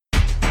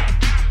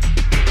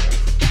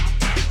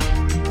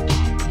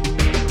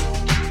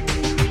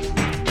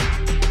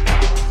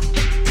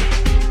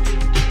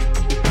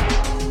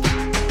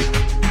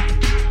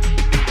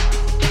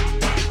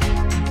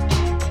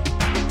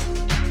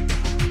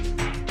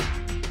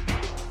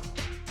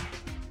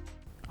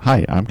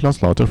Hi, I'm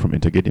Klaus Lauter from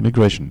Intergate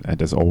Immigration,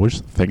 and as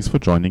always, thanks for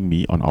joining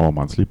me on our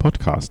monthly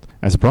podcast.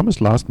 As promised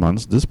last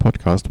month, this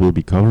podcast will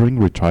be covering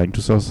retiring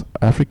to South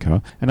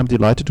Africa, and I'm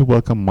delighted to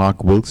welcome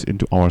Mark Wilkes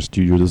into our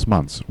studio this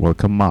month.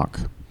 Welcome, Mark.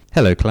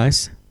 Hello,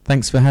 Klaus.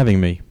 Thanks for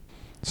having me.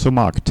 So,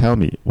 Mark, tell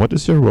me, what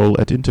is your role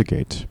at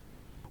Intergate?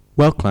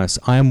 Well, Klaus,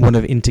 I am one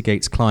of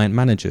Intergate's client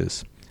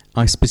managers.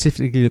 I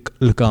specifically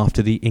look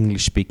after the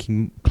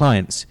English-speaking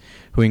clients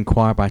who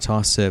inquire about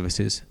our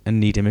services and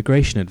need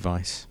immigration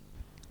advice.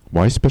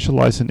 Why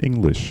specialize in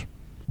English?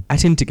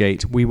 At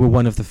Intergate, we were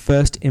one of the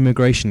first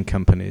immigration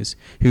companies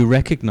who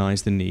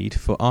recognised the need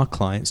for our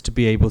clients to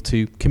be able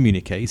to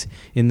communicate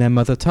in their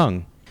mother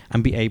tongue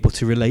and be able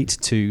to relate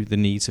to the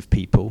needs of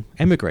people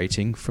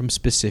emigrating from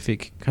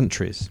specific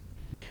countries.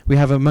 We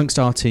have amongst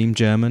our team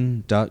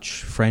German,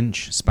 Dutch,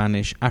 French,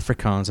 Spanish,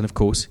 Afrikaans and of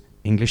course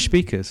English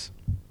speakers.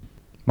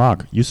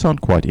 Mark, you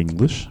sound quite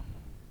English.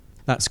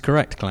 That's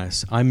correct,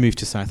 Klaus. I moved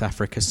to South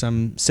Africa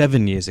some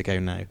 7 years ago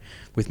now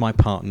with my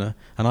partner,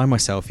 and I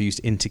myself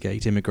used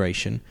Intergate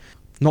Immigration,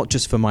 not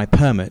just for my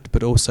permit,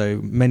 but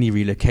also many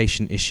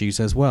relocation issues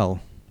as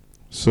well.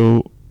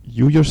 So,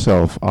 you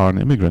yourself are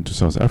an immigrant to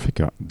South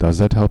Africa. Does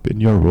that help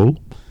in your role?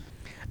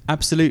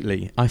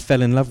 Absolutely. I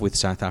fell in love with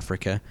South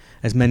Africa,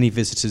 as many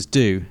visitors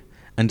do,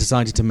 and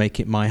decided to make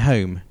it my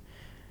home.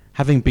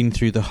 Having been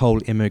through the whole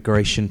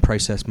immigration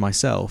process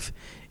myself,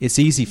 it's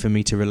easy for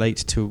me to relate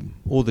to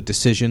all the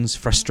decisions,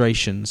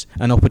 frustrations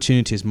and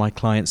opportunities my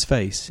clients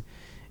face.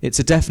 It's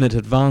a definite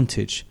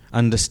advantage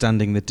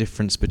understanding the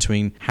difference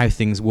between how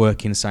things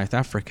work in South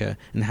Africa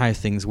and how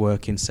things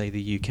work in, say,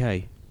 the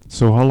UK.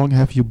 So how long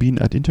have you been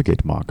at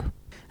Intergate, Mark?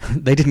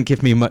 They didn't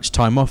give me much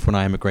time off when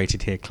I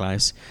emigrated here,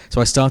 Klaus, so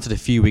I started a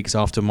few weeks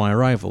after my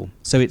arrival.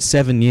 So it's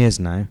 7 years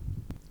now.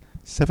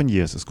 7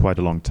 years is quite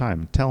a long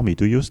time. Tell me,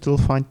 do you still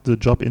find the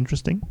job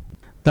interesting?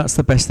 That's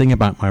the best thing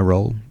about my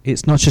role.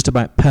 It's not just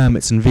about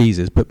permits and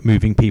visas, but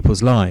moving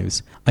people's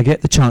lives. I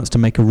get the chance to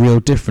make a real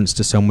difference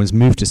to someone's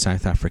move to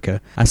South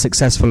Africa, as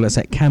successful as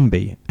it can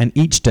be, and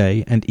each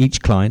day and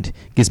each client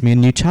gives me a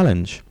new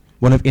challenge.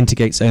 One of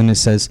Intergate's owners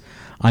says,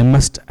 I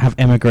must have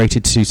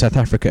emigrated to South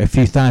Africa a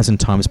few thousand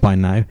times by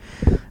now,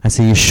 as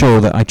he is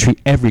sure that I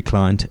treat every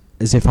client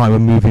as if I were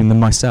moving them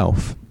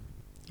myself.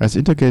 As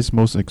Intergate's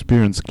most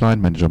experienced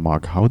client manager,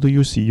 Mark, how do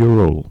you see your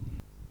role?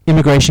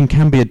 Immigration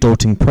can be a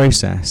daunting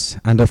process,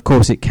 and of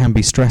course it can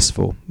be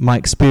stressful. My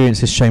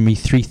experience has shown me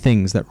 3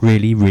 things that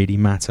really, really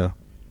matter.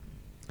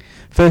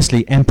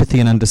 Firstly, empathy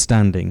and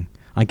understanding.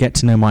 I get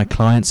to know my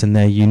clients and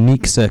their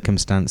unique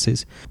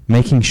circumstances,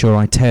 making sure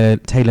I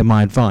tailor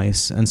my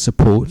advice and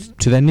support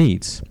to their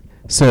needs.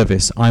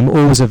 Service. I'm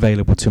always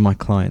available to my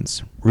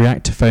clients,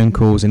 react to phone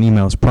calls and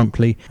emails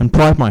promptly, and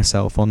pride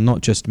myself on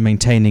not just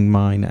maintaining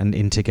mine and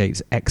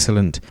Intergate's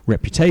excellent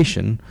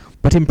reputation,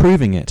 but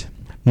improving it.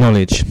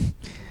 Knowledge.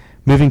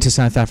 Moving to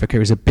South Africa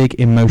is a big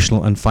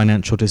emotional and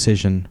financial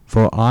decision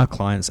for our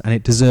clients, and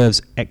it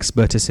deserves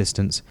expert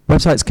assistance.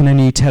 Websites can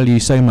only tell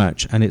you so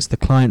much, and it's the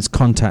client's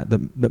contact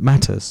that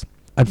matters.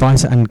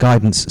 Advice and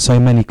guidance so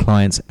many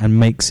clients and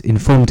makes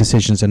informed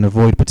decisions and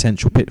avoid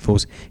potential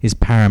pitfalls is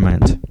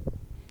paramount.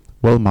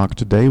 Well, Mark,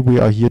 today we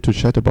are here to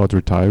chat about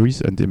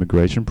retirees and the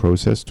immigration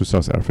process to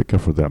South Africa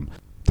for them.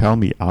 Tell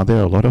me, are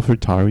there a lot of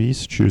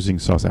retirees choosing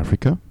South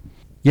Africa?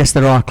 Yes,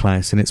 there are,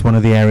 Klaus, and it's one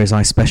of the areas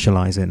I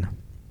specialise in.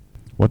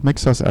 What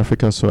makes South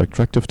Africa so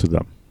attractive to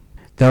them?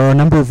 There are a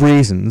number of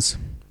reasons,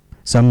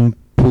 some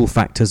pull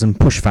factors and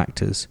push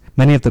factors.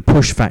 Many of the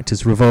push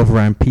factors revolve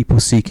around people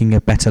seeking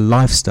a better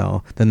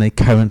lifestyle than they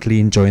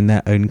currently enjoy in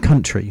their own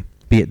country,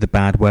 be it the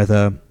bad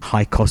weather,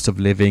 high cost of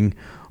living,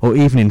 or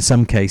even in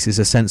some cases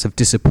a sense of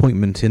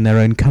disappointment in their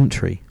own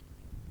country.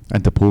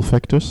 And the pull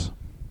factors?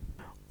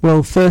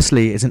 Well,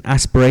 firstly, it's an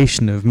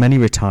aspiration of many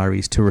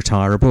retirees to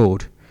retire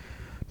abroad.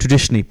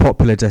 Traditionally,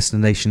 popular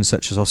destinations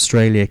such as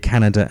Australia,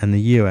 Canada and the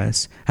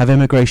US have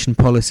immigration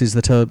policies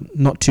that are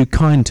not too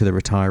kind to the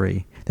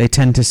retiree. They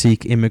tend to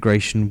seek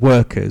immigration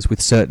workers with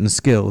certain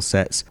skill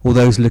sets or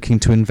those looking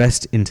to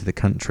invest into the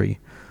country.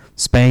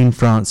 Spain,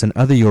 France and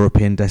other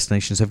European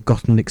destinations have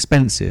gotten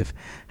expensive,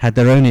 had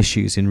their own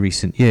issues in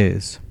recent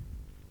years.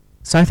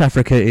 South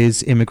Africa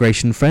is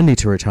immigration friendly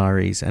to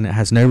retirees, and it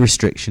has no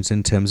restrictions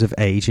in terms of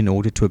age in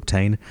order to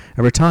obtain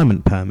a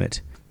retirement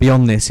permit.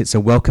 Beyond this, it's a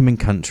welcoming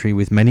country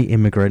with many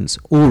immigrants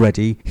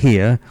already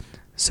here,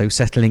 so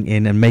settling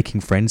in and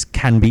making friends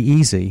can be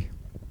easy.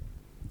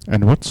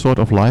 And what sort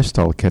of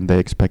lifestyle can they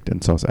expect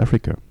in South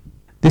Africa?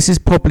 This is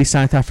probably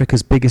South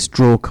Africa's biggest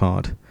draw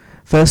card.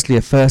 Firstly,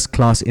 a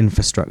first-class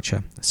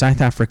infrastructure.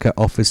 South Africa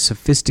offers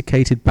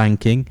sophisticated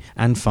banking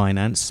and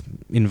finance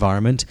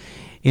environment,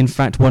 in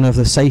fact one of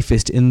the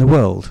safest in the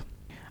world.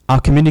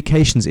 Our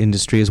communications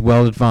industry is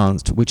well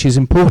advanced, which is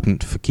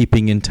important for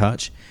keeping in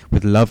touch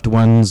with loved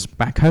ones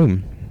back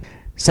home.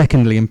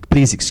 Secondly, and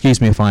please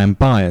excuse me if I am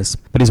biased,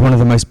 but it's one of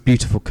the most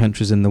beautiful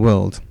countries in the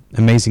world.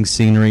 Amazing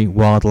scenery,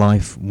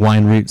 wildlife,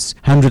 wine routes,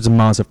 hundreds of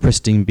miles of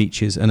pristine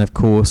beaches, and of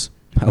course,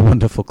 a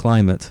wonderful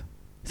climate.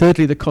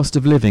 Thirdly, the cost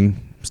of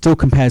living still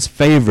compares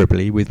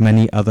favourably with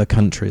many other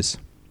countries.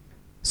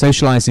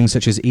 Socialising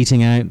such as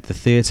eating out, the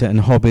theatre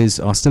and hobbies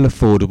are still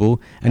affordable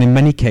and in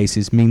many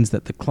cases means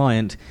that the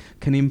client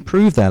can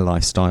improve their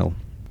lifestyle.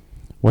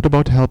 What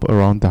about help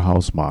around the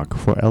house, Mark?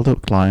 For elder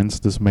clients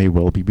this may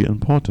well be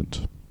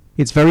important.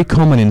 It's very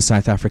common in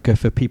South Africa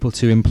for people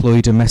to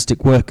employ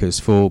domestic workers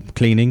for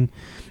cleaning,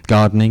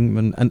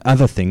 gardening and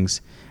other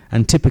things,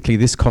 and typically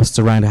this costs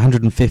around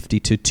 150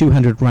 to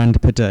 200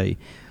 rand per day,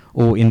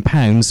 or in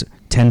pounds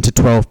 10 to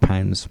 12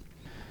 pounds.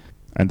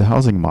 And the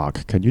housing,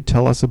 Mark, can you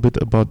tell us a bit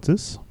about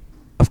this?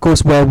 Of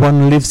course, where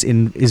one lives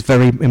in is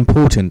very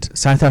important.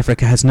 South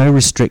Africa has no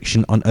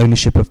restriction on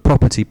ownership of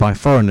property by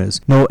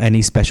foreigners, nor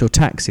any special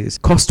taxes.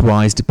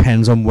 Cost-wise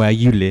depends on where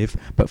you live,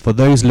 but for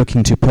those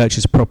looking to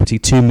purchase property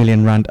 2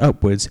 million rand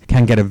upwards,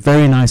 can get a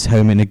very nice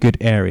home in a good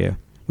area.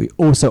 We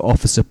also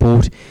offer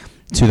support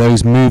to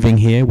those moving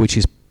here, which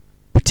is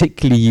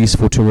particularly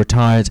useful to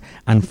retired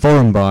and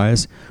foreign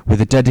buyers,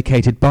 with a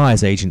dedicated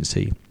buyers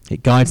agency.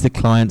 It guides the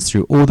clients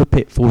through all the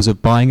pitfalls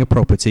of buying a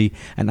property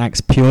and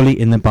acts purely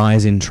in the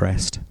buyer's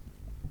interest.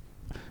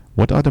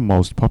 What are the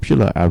most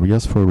popular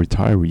areas for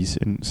retirees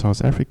in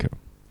South Africa?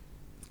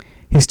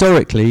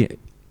 Historically,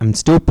 and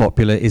still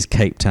popular, is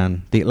Cape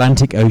Town. The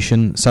Atlantic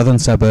Ocean, southern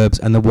suburbs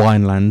and the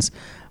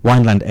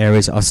wineland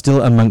areas are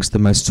still amongst the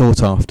most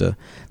sought after.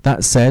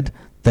 That said,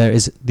 there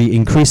is the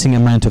increasing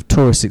amount of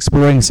tourists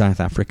exploring South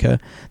Africa.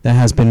 There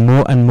has been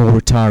more and more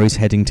retirees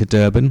heading to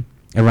Durban,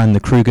 around the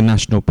Kruger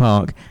National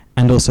Park,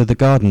 and also the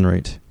Garden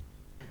Route.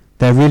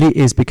 There really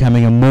is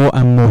becoming a more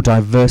and more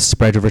diverse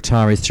spread of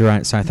retirees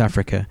throughout South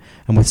Africa,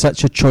 and with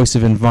such a choice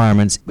of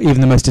environments,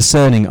 even the most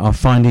discerning are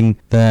finding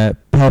their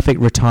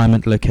perfect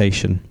retirement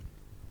location.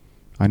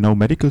 I know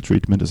medical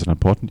treatment is an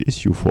important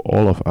issue for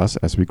all of us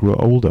as we grow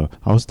older.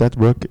 How does that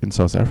work in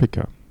South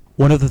Africa?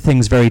 One of the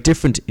things very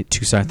different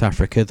to South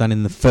Africa than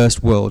in the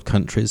first world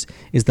countries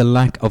is the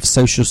lack of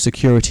social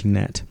security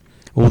net.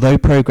 Although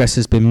progress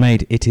has been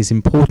made, it is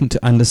important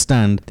to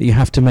understand that you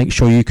have to make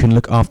sure you can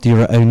look after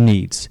your own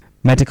needs.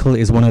 Medical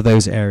is one of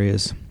those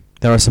areas.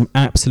 There are some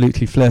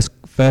absolutely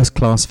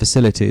first-class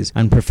facilities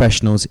and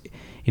professionals.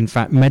 In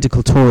fact,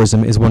 medical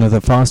tourism is one of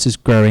the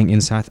fastest growing in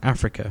South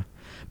Africa.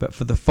 But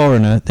for the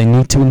foreigner, they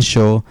need to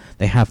ensure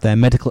they have their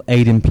medical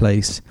aid in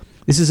place.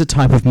 This is a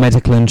type of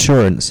medical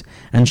insurance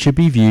and should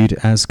be viewed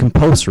as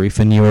compulsory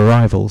for new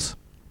arrivals.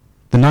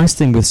 The nice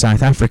thing with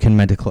South African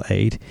medical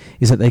aid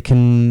is that they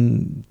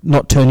can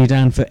not turn you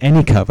down for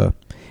any cover.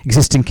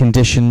 Existing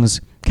conditions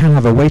can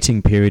have a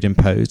waiting period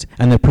imposed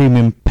and the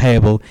premium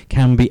payable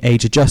can be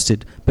age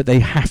adjusted, but they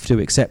have to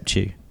accept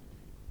you.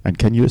 And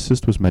can you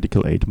assist with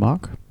medical aid,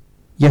 Mark?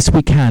 Yes,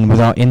 we can, with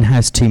our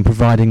in-house team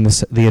providing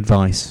the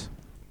advice.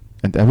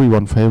 And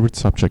everyone's favorite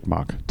subject,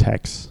 Mark,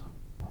 tax.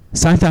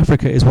 South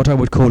Africa is what I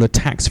would call a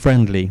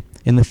tax-friendly.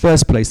 In the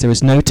first place, there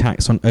is no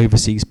tax on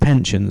overseas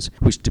pensions,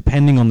 which,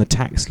 depending on the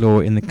tax law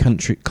in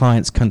the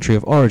client's country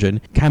of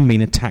origin, can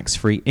mean a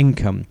tax-free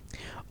income.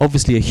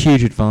 Obviously a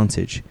huge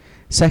advantage.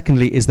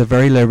 Secondly is the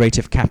very low rate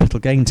of capital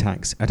gain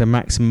tax at a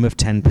maximum of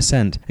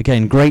 10%.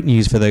 Again, great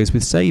news for those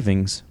with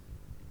savings.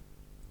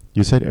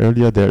 You said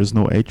earlier there is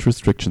no age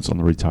restrictions on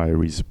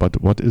retirees,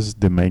 but what is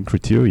the main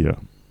criteria?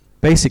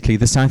 Basically,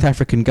 the South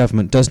African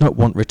government does not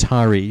want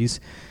retirees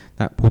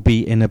that will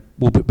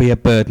be a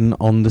burden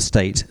on the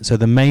state. So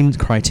the main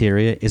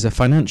criteria is a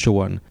financial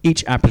one.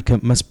 Each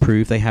applicant must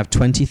prove they have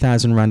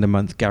 20,000 rand a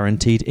month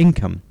guaranteed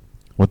income.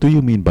 What do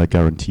you mean by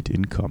guaranteed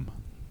income?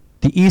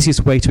 The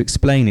easiest way to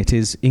explain it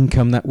is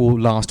income that will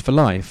last for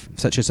life,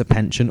 such as a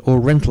pension or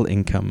rental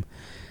income.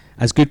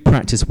 As good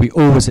practice, we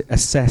always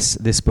assess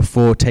this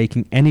before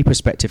taking any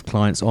prospective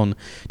clients on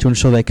to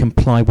ensure they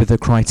comply with the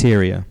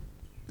criteria.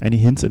 Any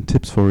hints and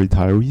tips for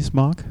retirees,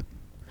 Mark?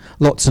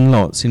 Lots and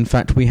lots. In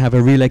fact, we have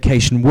a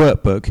relocation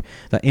workbook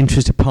that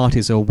interested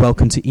parties are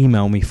welcome to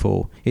email me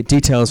for. It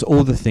details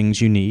all the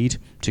things you need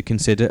to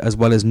consider, as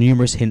well as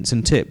numerous hints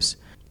and tips.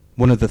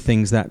 One of the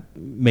things that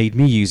made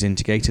me use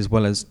Integate as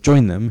well as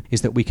join them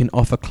is that we can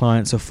offer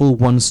clients a full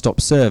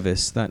one-stop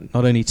service that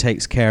not only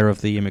takes care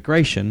of the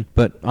immigration,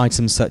 but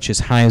items such as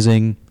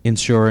housing,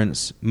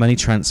 insurance, money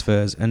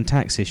transfers and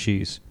tax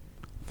issues.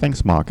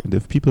 Thanks, Mark. And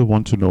if people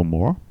want to know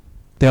more?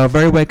 They are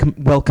very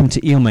welcome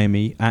to email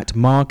me at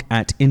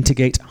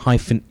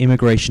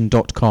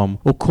mark@integrate-immigration.com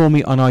or call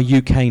me on our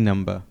UK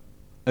number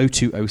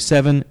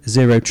 0207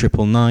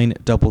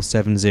 0999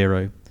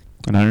 770.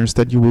 And I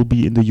understand you will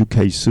be in the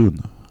UK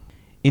soon.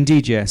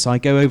 Indeed, yes. I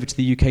go over to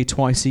the UK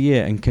twice a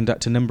year and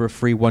conduct a number of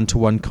free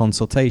one-to-one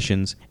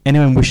consultations.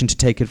 Anyone wishing to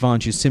take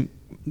advantage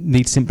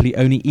need simply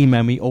only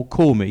email me or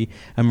call me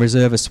and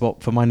reserve a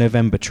spot for my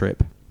November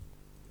trip.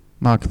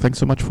 Mark, thanks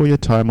so much for your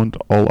time, and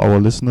all our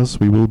listeners.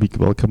 We will be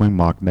welcoming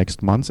Mark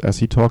next month as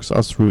he talks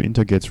us through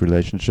Intergate's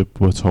relationship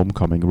with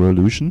Homecoming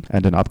Revolution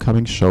and an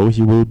upcoming show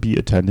he will be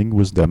attending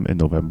with them in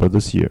November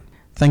this year.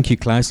 Thank you,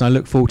 Klaus, and I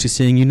look forward to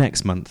seeing you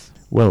next month.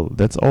 Well,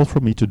 that's all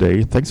from me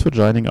today. Thanks for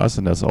joining us,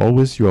 and as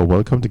always, you are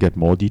welcome to get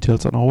more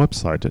details on our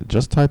website.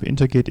 Just type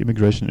Intergate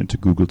Immigration into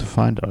Google to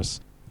find us.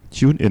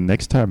 Tune in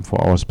next time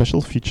for our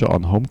special feature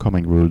on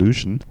Homecoming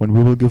Revolution, when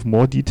we will give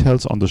more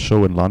details on the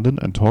show in London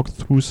and talk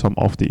through some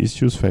of the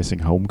issues facing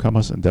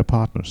homecomers and their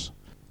partners.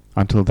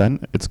 Until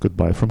then, it's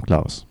goodbye from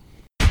Klaus.